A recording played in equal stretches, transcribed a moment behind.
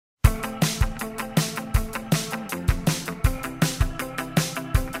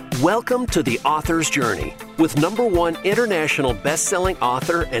Welcome to The Author's Journey with #1 international best-selling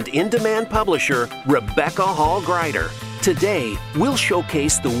author and in-demand publisher, Rebecca Hall Gruyter. Today, we'll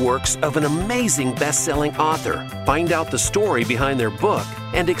showcase the works of an amazing best-selling author, find out the story behind their book,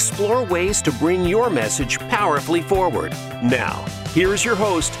 and explore ways to bring your message powerfully forward. Now, here's your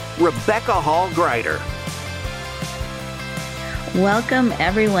host, Rebecca Hall Gruyter. Welcome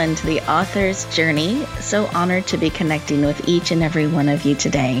everyone to The Author's Journey. So honored to be connecting with each and every one of you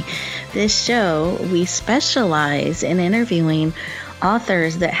today. This show, we specialize in interviewing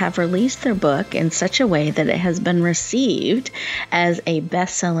authors that have released their book in such a way that it has been received as a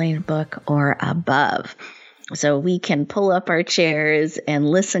best-selling book or above. So we can pull up our chairs and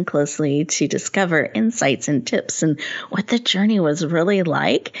listen closely to discover insights and tips and what the journey was really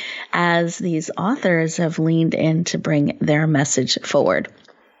like as these authors have leaned in to bring their message forward.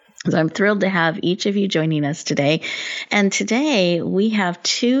 So I'm thrilled to have each of you joining us today. And today we have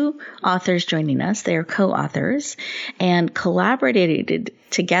two authors joining us. They are co-authors and collaborated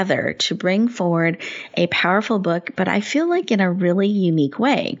together to bring forward a powerful book, but I feel like in a really unique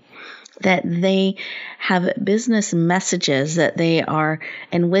way. That they have business messages that they are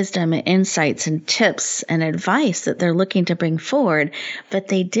and wisdom and insights and tips and advice that they're looking to bring forward. But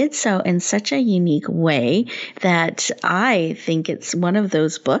they did so in such a unique way that I think it's one of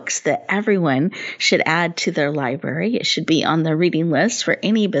those books that everyone should add to their library. It should be on the reading list for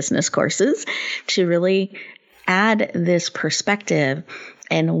any business courses to really add this perspective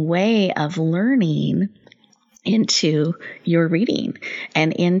and way of learning into your reading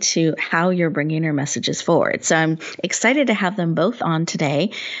and into how you're bringing your messages forward. So I'm excited to have them both on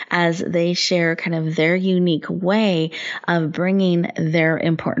today as they share kind of their unique way of bringing their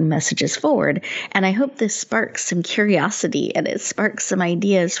important messages forward. And I hope this sparks some curiosity and it sparks some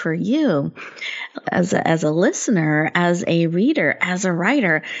ideas for you as a listener, as a reader, as a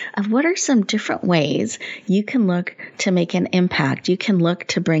writer of what are some different ways you can look to make an impact. You can look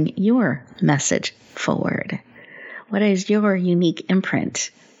to bring your message forward. What is your unique imprint?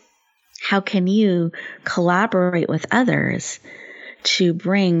 How can you collaborate with others to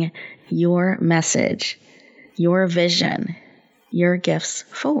bring your message, your vision, your gifts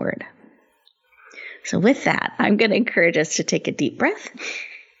forward? So with that, I'm going to encourage us to take a deep breath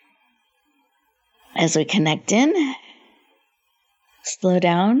as we connect in. Slow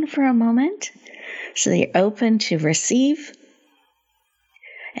down for a moment so that you're open to receive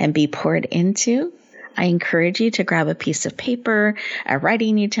and be poured into. I encourage you to grab a piece of paper, a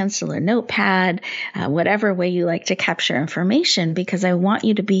writing utensil, a notepad, whatever way you like to capture information, because I want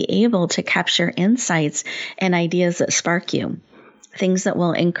you to be able to capture insights and ideas that spark you, things that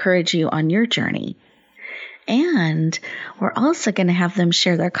will encourage you on your journey. And we're also going to have them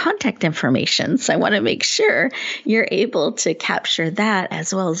share their contact information. So I want to make sure you're able to capture that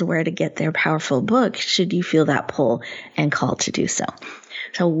as well as where to get their powerful book should you feel that pull and call to do so.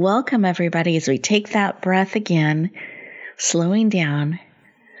 So welcome everybody as we take that breath again, slowing down,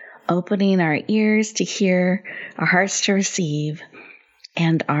 opening our ears to hear, our hearts to receive,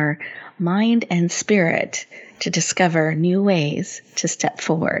 and our mind and spirit to discover new ways to step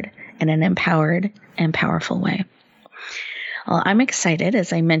forward in an empowered and powerful way. Well, I'm excited,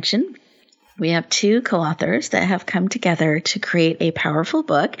 as I mentioned. We have two co-authors that have come together to create a powerful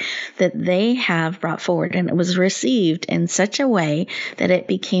book that they have brought forward, and it was received in such a way that it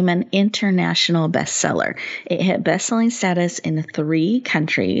became an international bestseller. It hit best-selling status in 3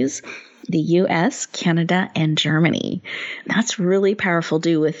 countries, the U.S., Canada, and Germany. That's really powerful to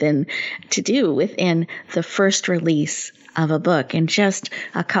do within the first release of a book in just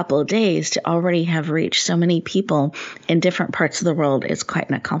a couple of days. To already have reached so many people in different parts of the world is quite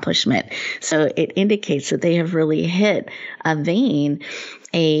an accomplishment. So it indicates that they have really hit a vein,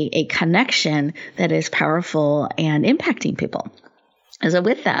 a connection that is powerful and impacting people. So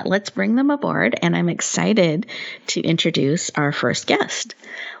with that, let's bring them aboard, and I'm excited to introduce our first guest.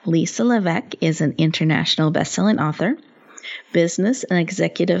 Lisa Levesque is an international best-selling author, business and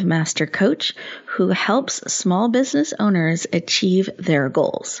executive master coach who helps small business owners achieve their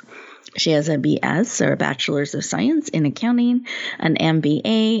goals. She has a BS, or a Bachelor's of Science in Accounting, an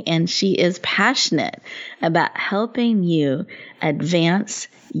MBA, and she is passionate about helping you advance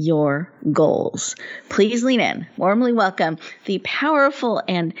your goals. Please lean in. Warmly welcome the powerful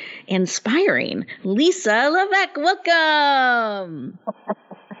and inspiring Lisa Levesque. Welcome.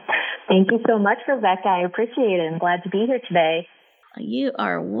 Thank you so much, Rebecca. I appreciate it. I'm glad to be here today. You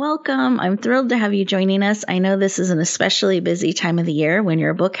are welcome. I'm thrilled to have you joining us. I know this is an especially busy time of the year when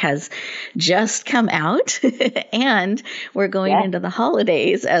your book has just come out and we're going into the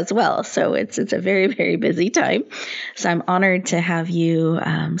holidays as well. So it's a very, very busy time. So I'm honored to have you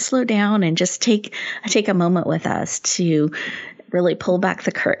slow down and just take a moment with us to really pull back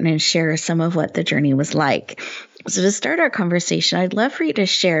the curtain and share some of what the journey was like. So to start our conversation, I'd love for you to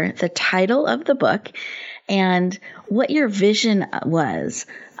share the title of the book and what your vision was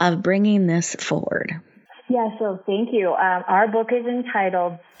of bringing this forward. Yeah, so thank you. Our book is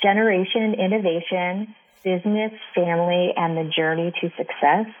entitled Generation Innovation, Business, Family, and the Journey to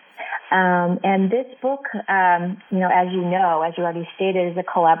Success. And this book, as you already stated, is a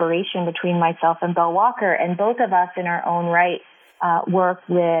collaboration between myself and Belle Walker. And both of us in our own right work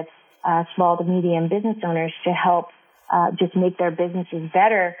with small to medium business owners to help just make their businesses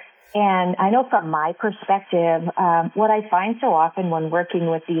better. And I know from my perspective, what I find so often when working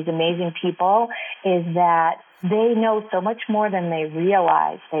with these amazing people is that they know so much more than they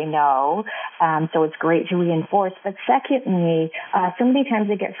realize they know. So it's great to reinforce. But secondly, so many times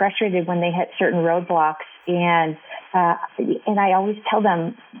they get frustrated when they hit certain roadblocks. And I always tell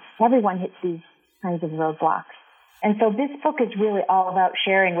them, everyone hits these kinds of roadblocks. And so this book is really all about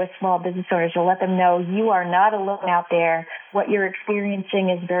sharing with small business owners to let them know you are not alone out there. What you're experiencing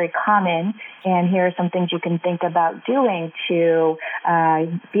is very common, and here are some things you can think about doing to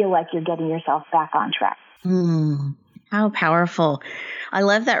feel like you're getting yourself back on track. How powerful. I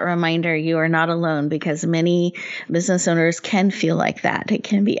love that reminder you are not alone, because many business owners can feel like that. It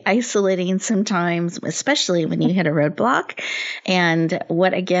can be isolating sometimes, especially when you hit a roadblock. And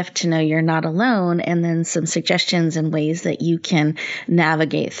what a gift to know you're not alone, and then some suggestions and ways that you can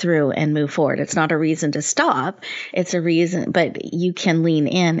navigate through and move forward. It's not a reason to stop. It's a reason, but you can lean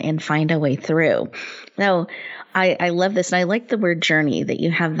in and find a way through. Now, I love this. And I like the word journey, that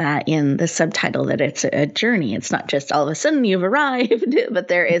you have that in the subtitle, that it's a journey. It's not just all of a sudden you've arrived, but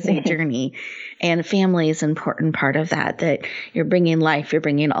there is a journey, and family is an important part of that you're bringing life, you're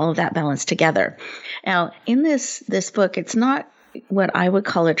bringing all of that balance together. Now, in this book, it's not what I would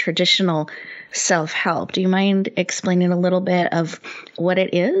call a traditional self-help. Do you mind explaining a little bit of what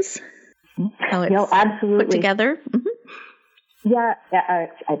it is? How it's absolutely put together? Mm-hmm. Yeah, I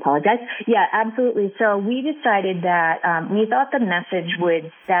apologize. Yeah, absolutely. So we decided that we thought the message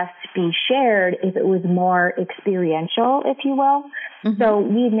would best be shared if it was more experiential, if you will. Mm-hmm. So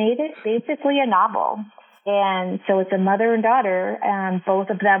we made it basically a novel. And so it's a mother and daughter,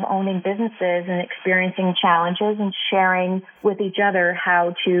 both of them owning businesses and experiencing challenges and sharing with each other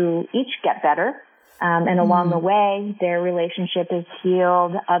how to each get better. And along the way, their relationship is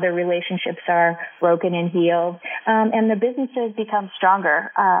healed. Other relationships are broken and healed. And the businesses become stronger,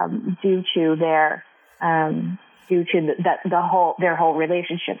 due to their whole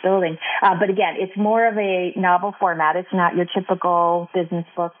relationship building. But again, it's more of a novel format. It's not your typical business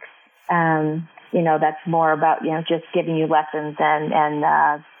book. That's more about, just giving you lessons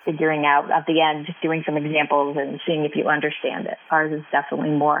and figuring out at the end, just doing some examples and seeing if you understand it. Ours is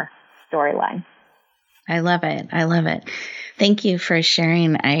definitely more storyline. I love it. I love it. Thank you for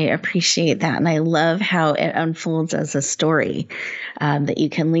sharing. I appreciate that. And I love how it unfolds as a story that you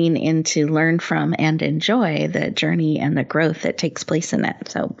can lean into, learn from, and enjoy the journey and the growth that takes place in it.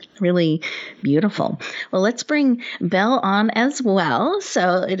 So really beautiful. Well, let's bring Belle on as well.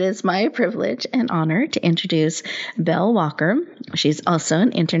 So it is my privilege and honor to introduce Belle Walker. She's also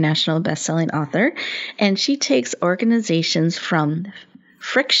an international best-selling author, and she takes organizations from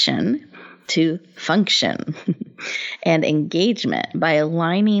friction to function and engagement by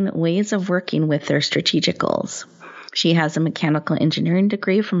aligning ways of working with their strategic goals. She has a mechanical engineering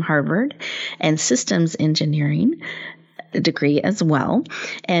degree from Harvard and systems engineering degree as well.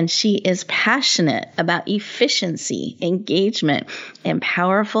 And she is passionate about efficiency, engagement, and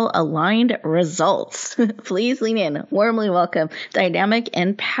powerful aligned results. Please lean in. Warmly welcome dynamic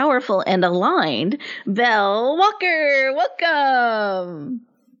and powerful and aligned Belle Walker. Welcome.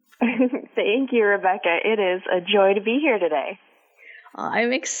 Thank you, Rebecca. It is a joy to be here today.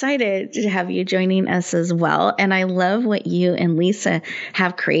 I'm excited to have you joining us as well. And I love what you and Lisa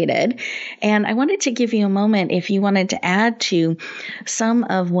have created. And I wanted to give you a moment if you wanted to add to some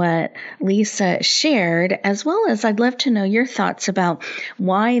of what Lisa shared, as well as I'd love to know your thoughts about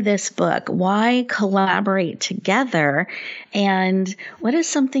why this book, why collaborate together, and what is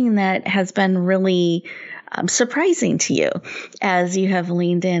something that has been really surprising to you as you have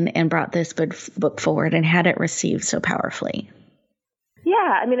leaned in and brought this book forward and had it received so powerfully. Yeah,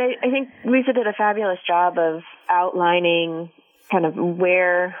 I think Lisa did a fabulous job of outlining kind of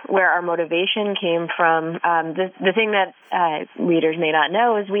where our motivation came from. The thing that readers may not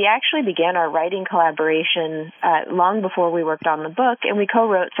know is we actually began our writing collaboration long before we worked on the book, and we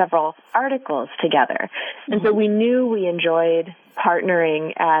co-wrote several articles together. And so we knew we enjoyed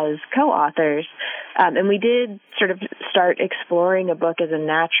partnering as co-authors, and we did sort of start exploring a book as a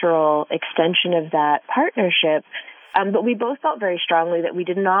natural extension of that partnership. But we both felt very strongly that we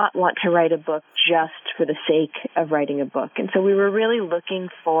did not want to write a book just for the sake of writing a book. And so we were really looking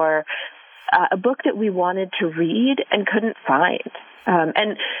for a book that we wanted to read and couldn't find.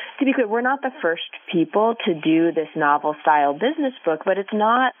 And to be clear, we're not the first people to do this novel-style business book, but it's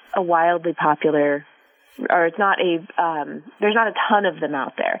not a wildly popular, or it's not there's not a ton of them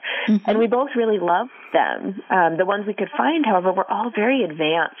out there. Mm-hmm. And we both really loved them. The ones we could find, however, were all very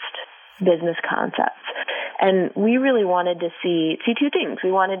advanced business concepts. And we really wanted to see two things.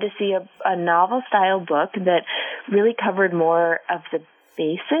 We wanted to see a novel-style book that really covered more of the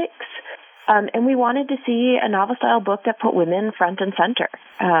basics, and we wanted to see a novel-style book that put women front and center.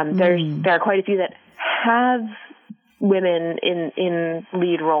 There are quite a few that have women in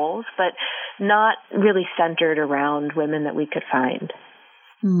lead roles, but not really centered around women that we could find.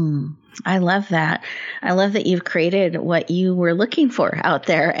 I love that. I love that you've created what you were looking for out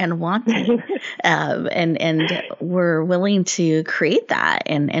there and wanting, and were willing to create that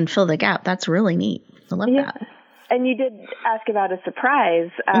and fill the gap. That's really neat. I love that. And you did ask about a surprise.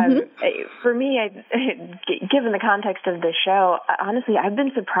 For me, given the context of the show, honestly, I've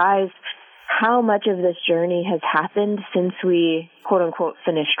been surprised how much of this journey has happened since we, quote unquote,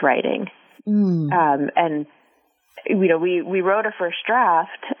 finished writing. And you know, we wrote a first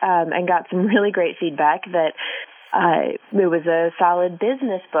draft and got some really great feedback that it was a solid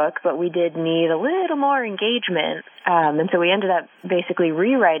business book, but we did need a little more engagement. And so we ended up basically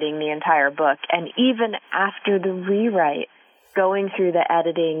rewriting the entire book. And even after the rewrite, going through the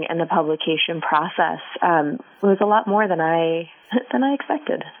editing and the publication process was a lot more than I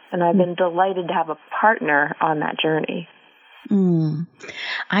expected. And I've been delighted to have a partner on that journey.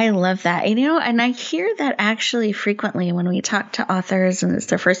 I love that. And I hear that actually frequently when we talk to authors and it's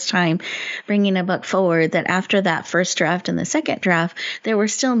their first time bringing a book forward, that after that first draft and the second draft, there were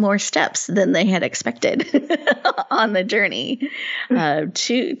still more steps than they had expected on the journey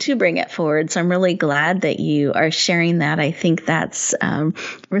to bring it forward. So I'm really glad that you are sharing that. I think that's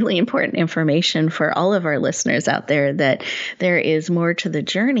really important information for all of our listeners out there, that there is more to the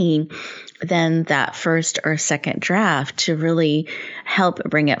journey than that first or second draft to really help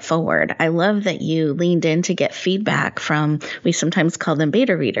bring it forward. I love that you leaned in to get feedback from, we sometimes call them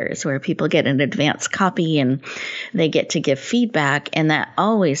beta readers, where people get an advanced copy and they get to give feedback, and that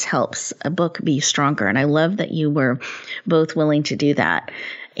always helps a book be stronger. And I love that you were both willing to do that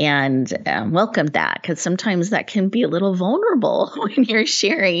and welcome that, because sometimes that can be a little vulnerable when you're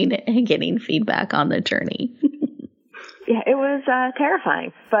sharing and getting feedback on the journey. Yeah, it was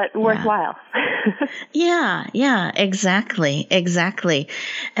terrifying, but worthwhile. Yeah, exactly.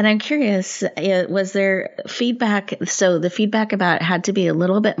 And I'm curious, was there feedback? So the feedback about it had to be a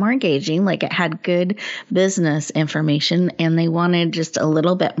little bit more engaging, like it had good business information, and they wanted just a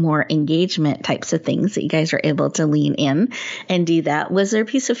little bit more engagement types of things that you guys were able to lean in and do that. Was there a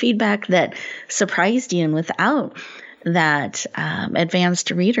piece of feedback that surprised you, and without that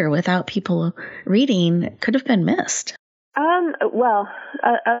advanced reader, without people reading, could have been missed? Well,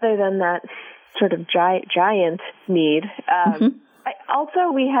 other than that sort of giant need,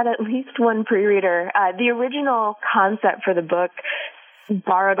 also we had at least one pre-reader. The original concept for the book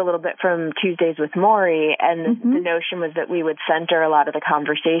borrowed a little bit from Tuesdays with Morrie, and the notion was that we would center a lot of the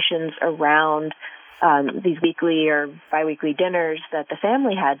conversations around these weekly or biweekly dinners that the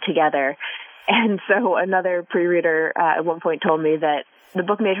family had together. And so another pre-reader at one point told me that the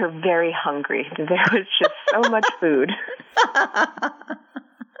book made her very hungry. There was just so much food.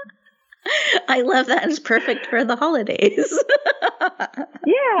 I love that. It's perfect for the holidays.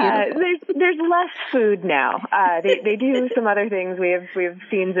 Yeah, there's less food now. They do some other things. We have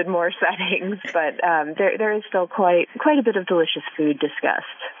scenes in more settings, but there is still quite a bit of delicious food discussed.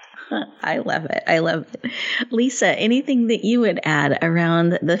 I love it. Lisa, anything that you would add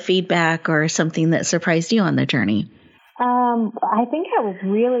around the feedback or something that surprised you on the journey? I think I was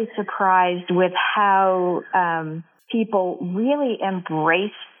really surprised with how people really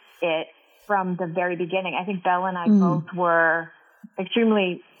embraced it from the very beginning. I think Bella and I both were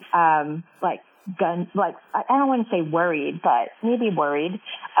extremely I don't want to say worried, but maybe worried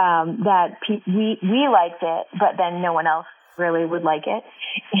that we liked it, but then no one else really would like it.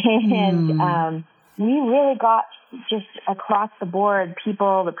 And we really got just across the board,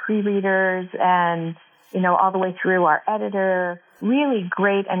 people, the pre-readers, and all the way through our editor, really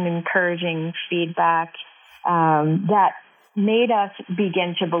great and encouraging feedback that made us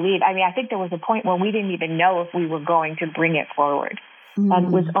begin to believe. I mean, I think there was a point where we didn't even know if we were going to bring it forward. Mm-hmm. And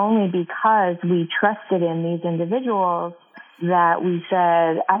it was only because we trusted in these individuals that we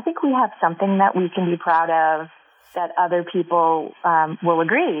said, I think we have something that we can be proud of, that other people will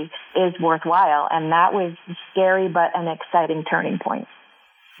agree is worthwhile. And that was scary, but an exciting turning point.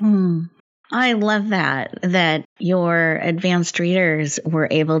 I love that your advanced readers were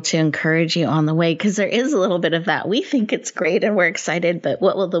able to encourage you on the way, because there is a little bit of that. We think it's great and we're excited, but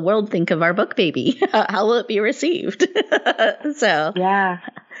what will the world think of our book, baby? How will it be received? So yeah.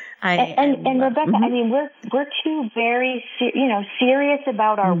 And Rebecca, I mean, we're two very, serious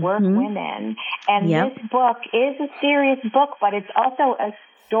about our work women. And this book is a serious book, but it's also a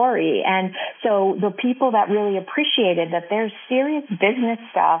story. And so the people that really appreciated that there's serious business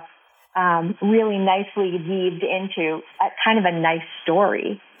stuff really nicely weaved into kind of a nice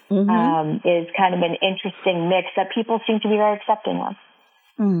story is kind of an interesting mix that people seem to be very accepting of.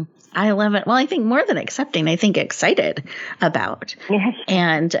 I love it. Well, I think more than accepting, I think excited about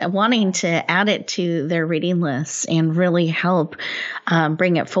and wanting to add it to their reading lists and really help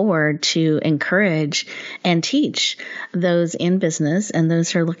bring it forward to encourage and teach those in business and those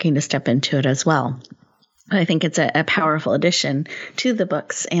who are looking to step into it as well. I think it's a powerful addition to the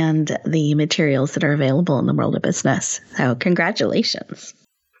books and the materials that are available in the world of business. So congratulations.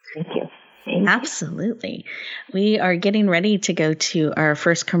 Thank you. Absolutely. We are getting ready to go to our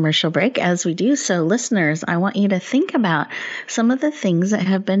first commercial break. As we do so, listeners, I want you to think about some of the things that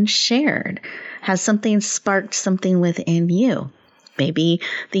have been shared. Has something sparked something within you? Maybe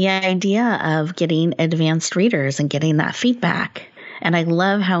the idea of getting advanced readers and getting that feedback. And I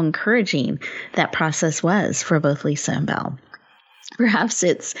love how encouraging that process was for both Lisa and Belle. Perhaps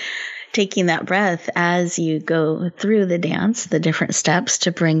it's taking that breath as you go through the dance, the different steps to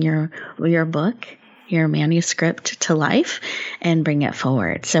bring your book, your manuscript to life and bring it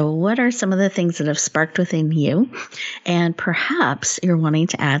forward. So what are some of the things that have sparked within you? And perhaps you're wanting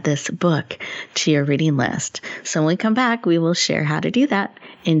to add this book to your reading list. So when we come back, we will share how to do that.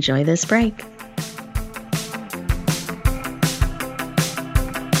 Enjoy this break.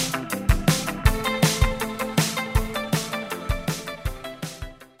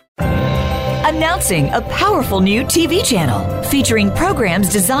 Announcing a powerful new TV channel featuring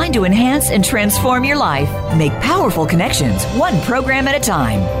programs designed to enhance and transform your life. Make powerful connections, one program at a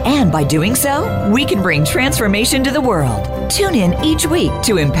time. And by doing so, we can bring transformation to the world. Tune in each week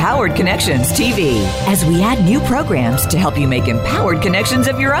to Empowered Connections TV as we add new programs to help you make empowered connections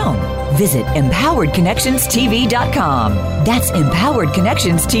of your own. Visit empoweredconnectionstv.com. That's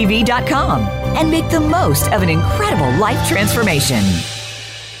empoweredconnectionstv.com and make the most of an incredible life transformation.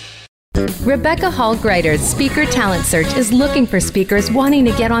 Rebecca Hall Greider's Speaker Talent Search is looking for speakers wanting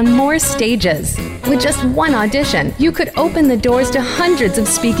to get on more stages. With just one audition, you could open the doors to hundreds of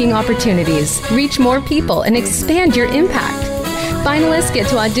speaking opportunities, reach more people, and expand your impact. Finalists get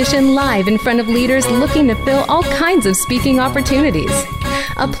to audition live in front of leaders looking to fill all kinds of speaking opportunities.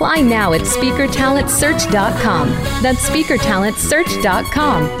 Apply now at SpeakerTalentSearch.com. That's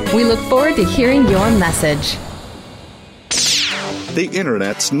SpeakerTalentSearch.com. We look forward to hearing your message. The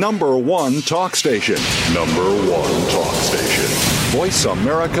Internet's #1 talk station. #1 talk station.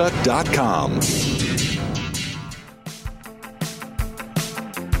 VoiceAmerica.com.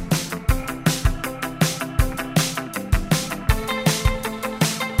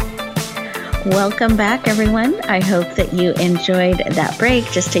 Welcome back, everyone. I hope that you enjoyed that break,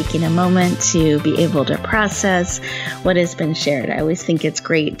 just taking a moment to be able to process what has been shared. I always think it's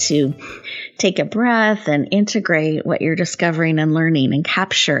great to take a breath and integrate what you're discovering and learning and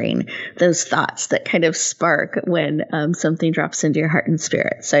capturing those thoughts that kind of spark when something drops into your heart and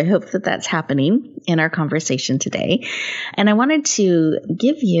spirit. So I hope that that's happening in our conversation today. And I wanted to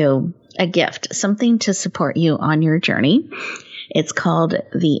give you a gift, something to support you on your journey. It's called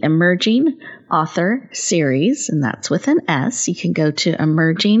the Emerging Author Series, and that's with an S. You can go to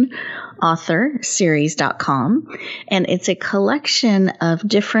emergingauthorseries.com, and it's a collection of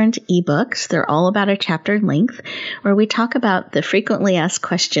different ebooks. They're all about a chapter length, where we talk about the frequently asked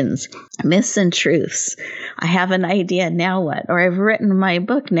questions, myths and truths. I have an idea, now what? Or I've written my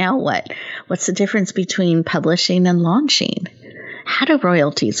book, now what? What's the difference between publishing and launching? How do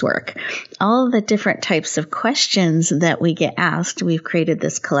royalties work? All of the different types of questions that we get asked, we've created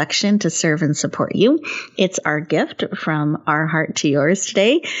this collection to serve and support you. It's our gift from our heart to yours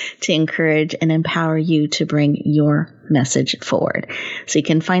today to encourage and empower you to bring your message forward. So you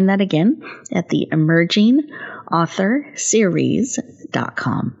can find that again at the Emerging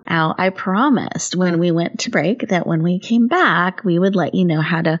authorseries.com. Now, I promised when we went to break that when we came back, we would let you know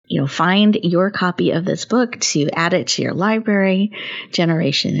how to, find your copy of this book to add it to your library,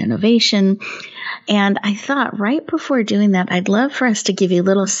 Generation Innovation. And I thought right before doing that, I'd love for us to give you a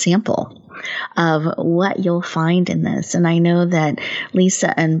little sample of what you'll find in this. And I know that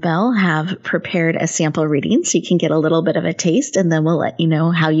Lisa and Belle have prepared a sample reading so you can get a little bit of a taste, and then we'll let you know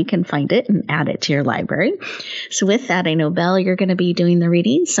how you can find it and add it to your library. So with that, I know, Belle, you're going to be doing the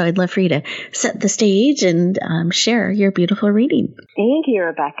reading, so I'd love for you to set the stage and share your beautiful reading. Thank you,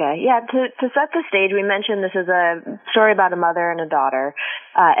 Rebecca. Yeah, to set the stage, we mentioned this is a story about a mother and a daughter.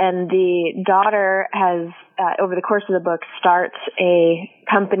 And the daughter has, over the course of the book, starts a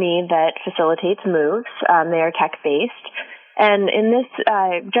company that facilitates moves. They are tech-based. And in this,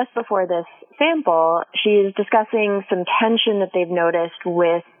 just before this sample, she's discussing some tension that they've noticed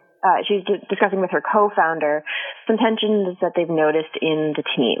with, she's discussing with her co-founder, some tensions that they've noticed in the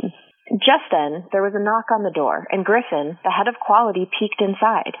team. Just then, there was a knock on the door, and Griffin, the head of quality, peeked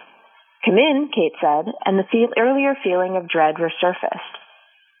inside. "Come in," Kate said, and the earlier feeling of dread resurfaced.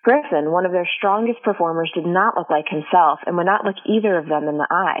 Griffin, one of their strongest performers, did not look like himself and would not look either of them in the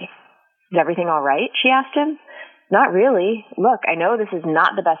eye. "Is everything all right?" she asked him. "Not really. Look, I know this is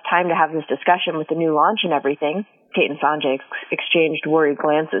not the best time to have this discussion with the new launch and everything." Kate and Sanjay exchanged worried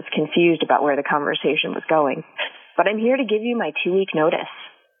glances, confused about where the conversation was going. "But I'm here to give you my 2-week notice."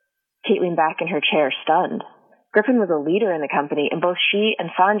 Kate leaned back in her chair, stunned. Griffin was a leader in the company, and both she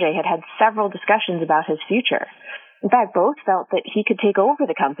and Sanjay had had several discussions about his future. In fact, both felt that he could take over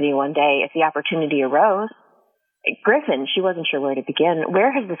the company one day if the opportunity arose. "Griffin," she wasn't sure where to begin,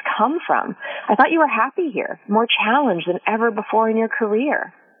 "where has this come from? I thought you were happy here, more challenged than ever before in your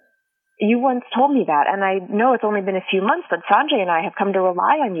career." "You once told me that, and I know it's only been a few months, but Sanjay and I have come to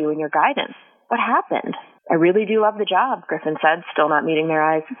rely on you and your guidance. What happened?" "I really do love the job," Griffin said, still not meeting their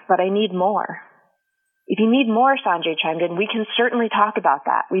eyes, "but I need more." "If you need more," Sanjay chimed in, "we can certainly talk about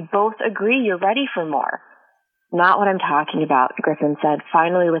that. We both agree you're ready for more." "Not what I'm talking about," Griffin said,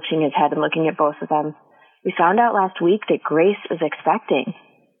 finally lifting his head and looking at both of them. "We found out last week that Grace is expecting.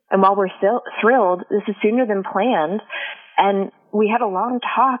 And while we're thrilled, this is sooner than planned. And we had a long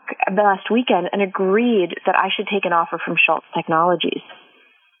talk last weekend and agreed that I should take an offer from Schultz Technologies.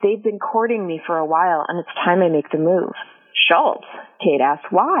 They've been courting me for a while, and it's time I make the move." "Schultz?" Kate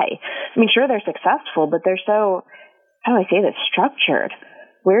asked. "Why? I mean, sure, they're successful, but they're so, how do I say this, structured.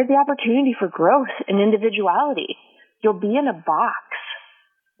 Where's the opportunity for growth and individuality? You'll be in a box.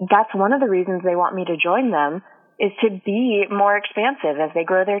 That's one of the reasons they want me to join them, is to be more expansive as they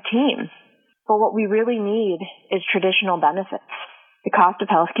grow their team. But what we really need is traditional benefits. The cost of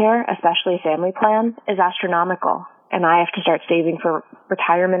healthcare, especially a family plan, is astronomical, and I have to start saving for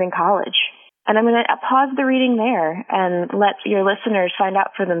retirement and college." And I'm going to pause the reading there and let your listeners find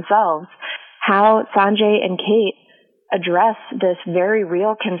out for themselves how Sanjay and Kate address this very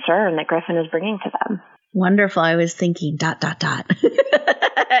real concern that Griffin is bringing to them. Wonderful. I was thinking ...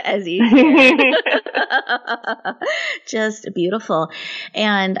 as you shared. Just beautiful.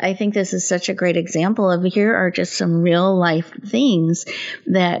 And I think this is such a great example of, here are just some real life things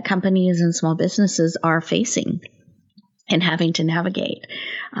that companies and small businesses are facing and having to navigate.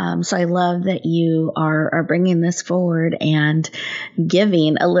 So I love that you are bringing this forward and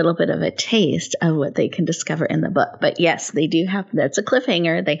giving a little bit of a taste of what they can discover in the book. But yes, they do have, that's a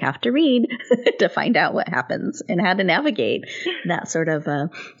cliffhanger. They have to read to find out what happens and how to navigate that sort of a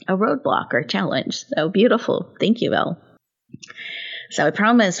roadblock or challenge. So beautiful. Thank you, Elle. So I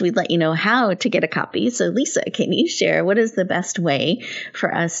promised we'd let you know how to get a copy. So Lisa, can you share what is the best way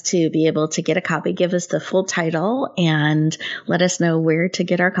for us to be able to get a copy? Give us the full title and let us know where to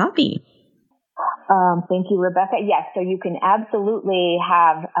get our copy. Thank you, Rebecca. Yes, so you can absolutely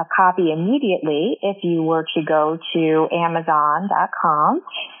have a copy immediately if you were to go to Amazon.com,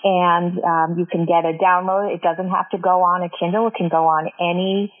 and you can get a download. It doesn't have to go on a Kindle. It can go on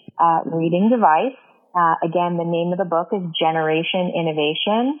any reading device. Again, the name of the book is Generation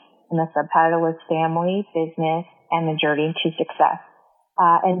Innovation, and the subtitle is Family, Business, and the Journey to Success.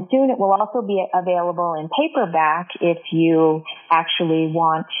 And soon it will also be available in paperback if you actually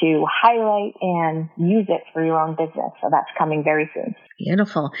want to highlight and use it for your own business. So that's coming very soon.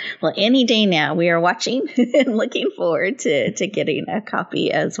 Beautiful. Well, any day now, we are watching and looking forward to getting a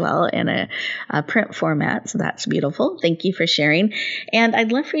copy as well in a print format. So that's beautiful. Thank you for sharing. And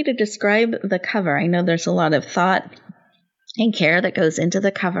I'd love for you to describe the cover. I know there's a lot of thought and care that goes into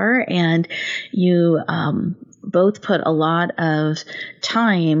the cover, and you both put a lot of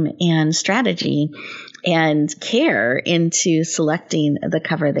time and strategy and care into selecting the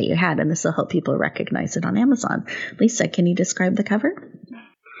cover that you had. And this will help people recognize it on Amazon. Lisa, can you describe the cover?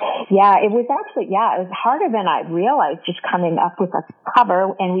 Yeah, it was harder than I realized just coming up with a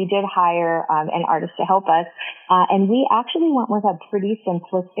cover, and we did hire an artist to help us. And we actually went with a pretty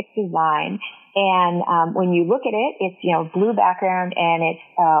simplistic design. And when you look at it, it's, blue background, and it's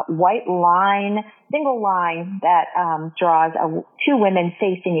a white line, single line that draws two women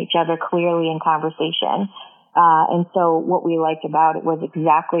facing each other clearly in conversation. And so what we liked about it was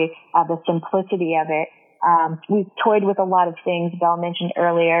exactly the simplicity of it. We've toyed with a lot of things. Belle mentioned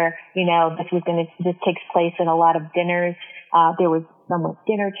earlier, this takes place in a lot of dinners. There was some with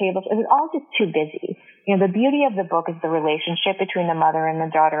dinner tables. It was all just too busy. The beauty of the book is the relationship between the mother and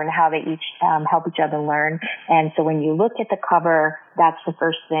the daughter and how they each help each other learn. And so when you look at the cover, that's the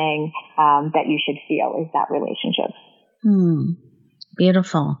first thing that you should feel is that relationship.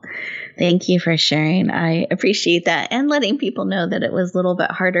 Beautiful. Thank you for sharing. I appreciate that, and letting people know that it was a little bit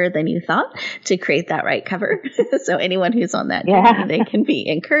harder than you thought to create that right cover. So anyone who's on that journey, they can be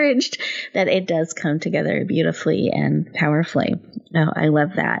encouraged that it does come together beautifully and powerfully. Oh, I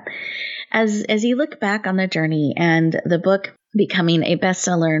love that. As you look back on the journey and the book becoming a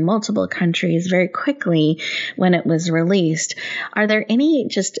bestseller in multiple countries very quickly when it was released, are there any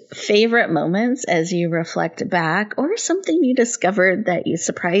just favorite moments as you reflect back, or something you discovered that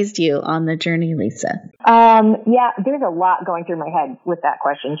surprised you on the journey, Lisa? Yeah, there's a lot going through my head with that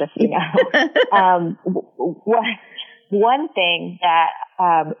question, just so you know. One thing that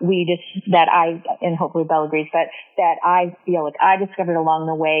and hopefully Belle agrees, but that I feel like I discovered along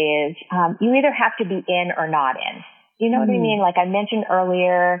the way is you either have to be in or not in. You know what I mean? Like I mentioned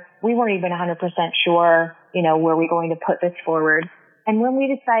earlier, we weren't even 100% sure, were we going to put this forward. And when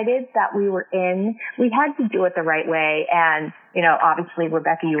we decided that we were in, we had to do it the right way. And, obviously,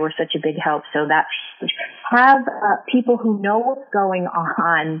 Rebecca, you were such a big help. So that have people who know what's going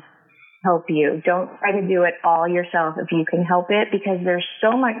on help you. Don't try to do it all yourself if you can help it, because there's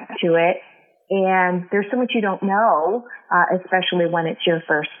so much to it. And there's so much you don't know, especially when it's your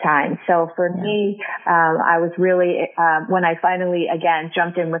first time. So for me, I was really, when I finally, again,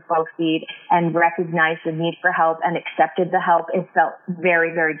 jumped in with both feet and recognized the need for help and accepted the help, it felt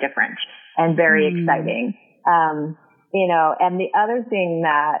very, very different and very exciting. And the other thing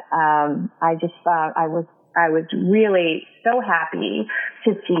that I just thought I was really so happy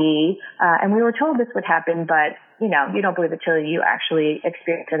to see, and we were told this would happen, but you don't believe it till you actually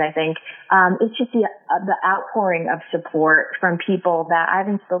experience it, I think. It's just the outpouring of support from people that I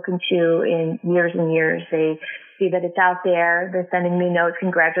haven't spoken to in years and years. They see that it's out there. They're sending me notes,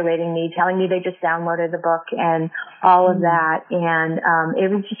 congratulating me, telling me they just downloaded the book and all of that. And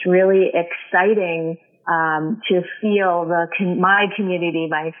it was just really exciting to feel my community,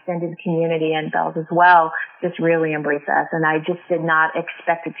 my extended community, and Belle's as well, just really embrace us. And I just did not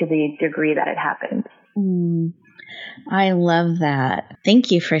expect it to the degree that it happened. I love that.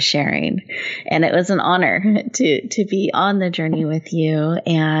 Thank you for sharing. And it was an honor to be on the journey with you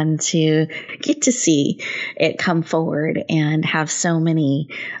and to get to see it come forward and have so many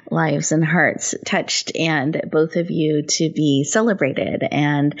lives and hearts touched, and both of you to be celebrated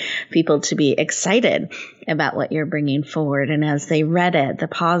and people to be excited about what you're bringing forward. And as they read it, the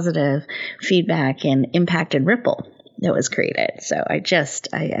positive feedback and impact and ripple that was created. So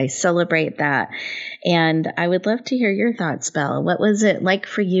I celebrate that. And I would love to hear your thoughts, Belle. What was it like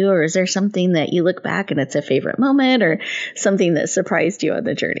for you? Or is there something that you look back and it's a favorite moment, or something that surprised you on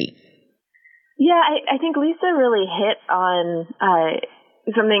the journey? Yeah, I think Lisa really hit on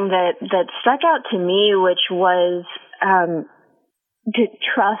something that stuck out to me, which was to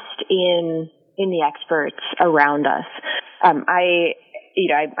trust in the experts around us.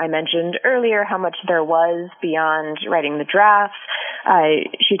 I mentioned earlier how much there was beyond writing the drafts.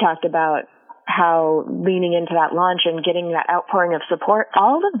 She talked about how leaning into that launch and getting that outpouring of support,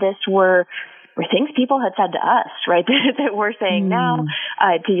 all of this were things people had said to us, right? that we're saying now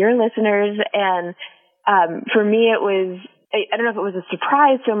to your listeners. And for me, it was, I don't know if it was a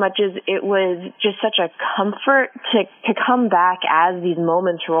surprise so much as it was just such a comfort to come back as these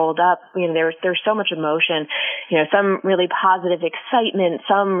moments rolled up. There's so much emotion, some really positive excitement,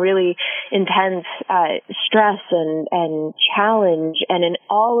 some really intense stress and challenge. And in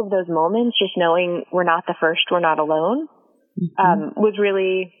all of those moments, just knowing we're not the first, we're not alone, was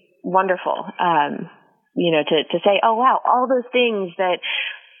really wonderful. To say, oh wow, all those things that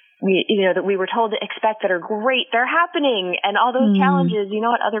we were told to expect that are great, they're happening, and all those challenges,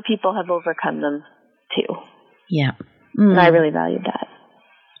 other people have overcome them too. Yeah. And I really valued that.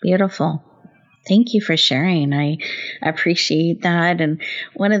 Beautiful. Thank you for sharing. I appreciate that. And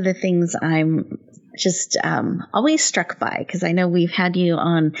one of the things I'm just always struck by, because I know we've had you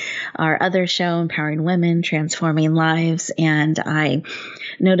on our other show, Empowering Women, Transforming Lives, and I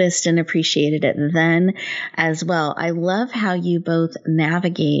noticed and appreciated it then as well. I love how you both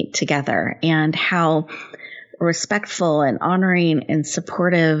navigate together and how respectful and honoring and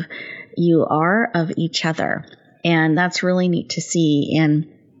supportive you are of each other. And that's really neat to see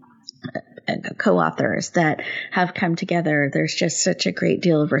in co-authors that have come together. There's just such a great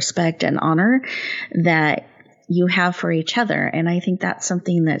deal of respect and honor that you have for each other. And I think that's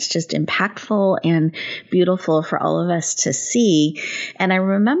something that's just impactful and beautiful for all of us to see. And I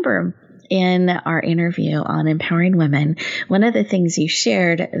remember in our interview on Empowering Women, one of the things you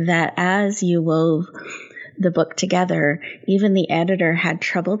shared, that as you wove the book together, even the editor had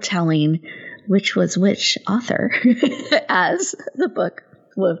trouble telling which was which author as the book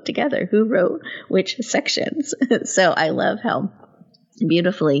wove together, who wrote which sections. So I love how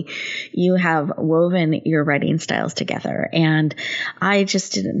beautifully you have woven your writing styles together. And I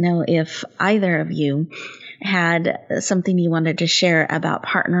just didn't know if either of you had something you wanted to share about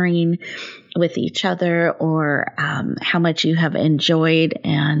partnering with each other, or how much you have enjoyed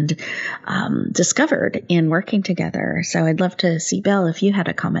and discovered in working together. So I'd love to see, Belle, if you had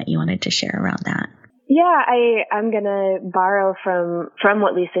a comment you wanted to share around that. Yeah, I'm going to borrow from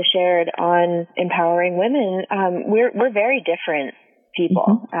what Lisa shared on Empowering Women. We're very different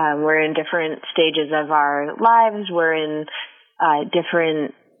people. Mm-hmm. We're in different stages of our lives. We're in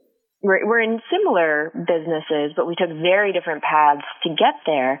we're in similar businesses, but we took very different paths to get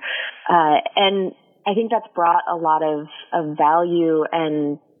there. And I think that's brought a lot of value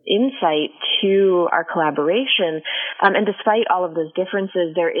and insight to our collaboration. And despite all of those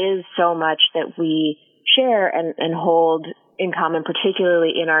differences, there is so much that we share and hold in common,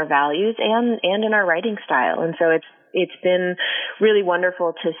 particularly in our values and in our writing style. And so it's been really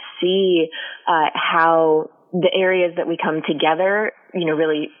wonderful to see how the areas that we come together,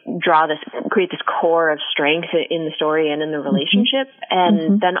 really create this core of strength in the story and in the relationship.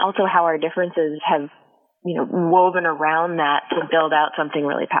 And then also how our differences have, woven around that to build out something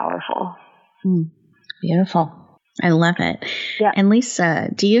really powerful. Beautiful. I love it. Yeah. And Lisa,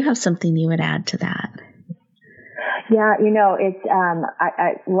 do you have something you would add to that? Yeah, it's,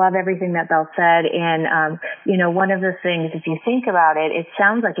 I love everything that Belle said. And, one of the things, if you think about it, it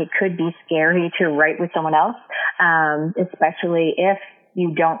sounds like it could be scary to write with someone else, especially if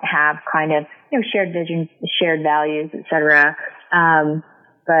you don't have kind of, shared vision, shared values, et cetera.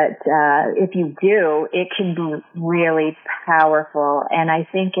 But if you do, it can be really powerful. And I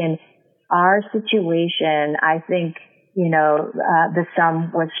think in our situation, the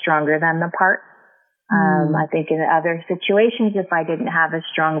sum was stronger than the part. I think in other situations, if I didn't have as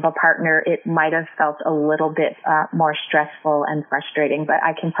strong of a partner, it might have felt a little bit more stressful and frustrating. But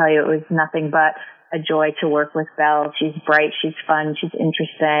I can tell you it was nothing but a joy to work with Belle. She's bright, she's fun, she's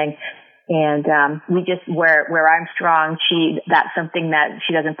interesting. And we just, where I'm strong, that's something that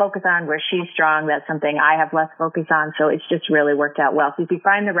she doesn't focus on. Where she's strong, that's something I have less focus on. So it's just really worked out well. So if you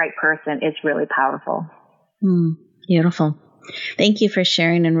find the right person, it's really powerful. Beautiful. Thank you for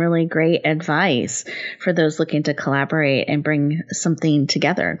sharing, and really great advice for those looking to collaborate and bring something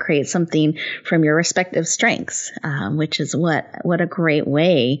together, create something from your respective strengths, which is what a great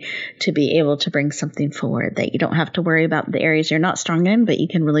way to be able to bring something forward, that you don't have to worry about the areas you're not strong in, but you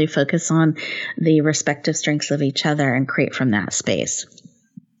can really focus on the respective strengths of each other and create from that space.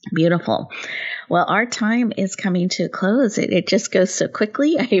 Beautiful. Well, our time is coming to a close. It just goes so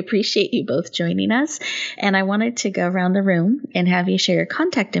quickly. I appreciate you both joining us. And I wanted to go around the room and have you share your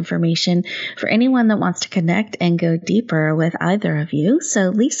contact information for anyone that wants to connect and go deeper with either of you. So,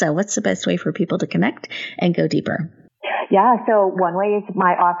 Lisa, what's the best way for people to connect and go deeper? Yeah, so one way is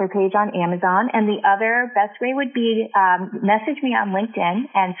my author page on Amazon, and the other best way would be message me on LinkedIn.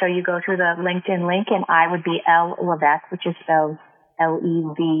 And so you go through the LinkedIn link, and I would be Elle Levesque, which is spelled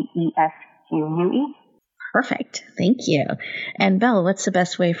Levesque. Perfect. Thank you. And Belle, what's the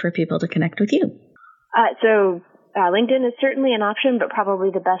best way for people to connect with you? LinkedIn is certainly an option, but probably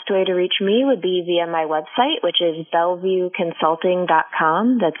the best way to reach me would be via my website, which is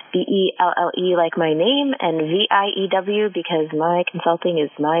BellevueConsulting.com. That's BELLE like my name, and VIEW because my consulting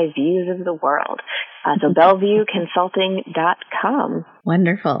is my views of the world. So BellevueConsulting.com.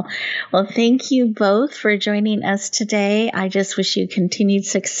 Wonderful. Well, thank you both for joining us today. I just wish you continued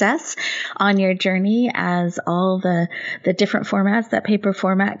success on your journey as all the different formats that paper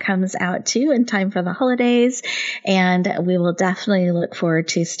format comes out to in time for the holidays. And we will definitely look forward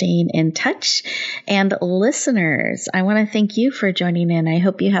to staying in touch. And listeners, I want to thank you for joining in. I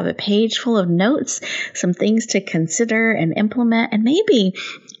hope you have a page full of notes, some things to consider and implement, and maybe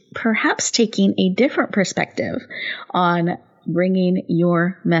perhaps taking a different perspective on bringing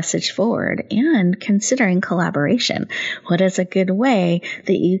your message forward and considering collaboration. What is a good way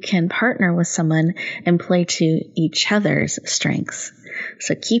that you can partner with someone and play to each other's strengths?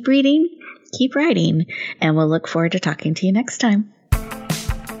 So keep reading, keep writing, and we'll look forward to talking to you next time.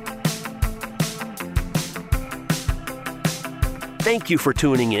 Thank you for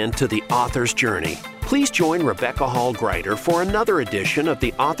tuning in to The Author's Journey. Please join Rebecca Hall Gruyter for another edition of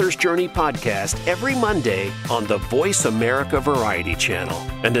the Author's Journey podcast every Monday on the Voice America Variety Channel.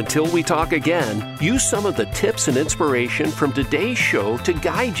 And until we talk again, use some of the tips and inspiration from today's show to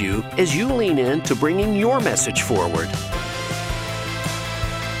guide you as you lean in to bringing your message forward.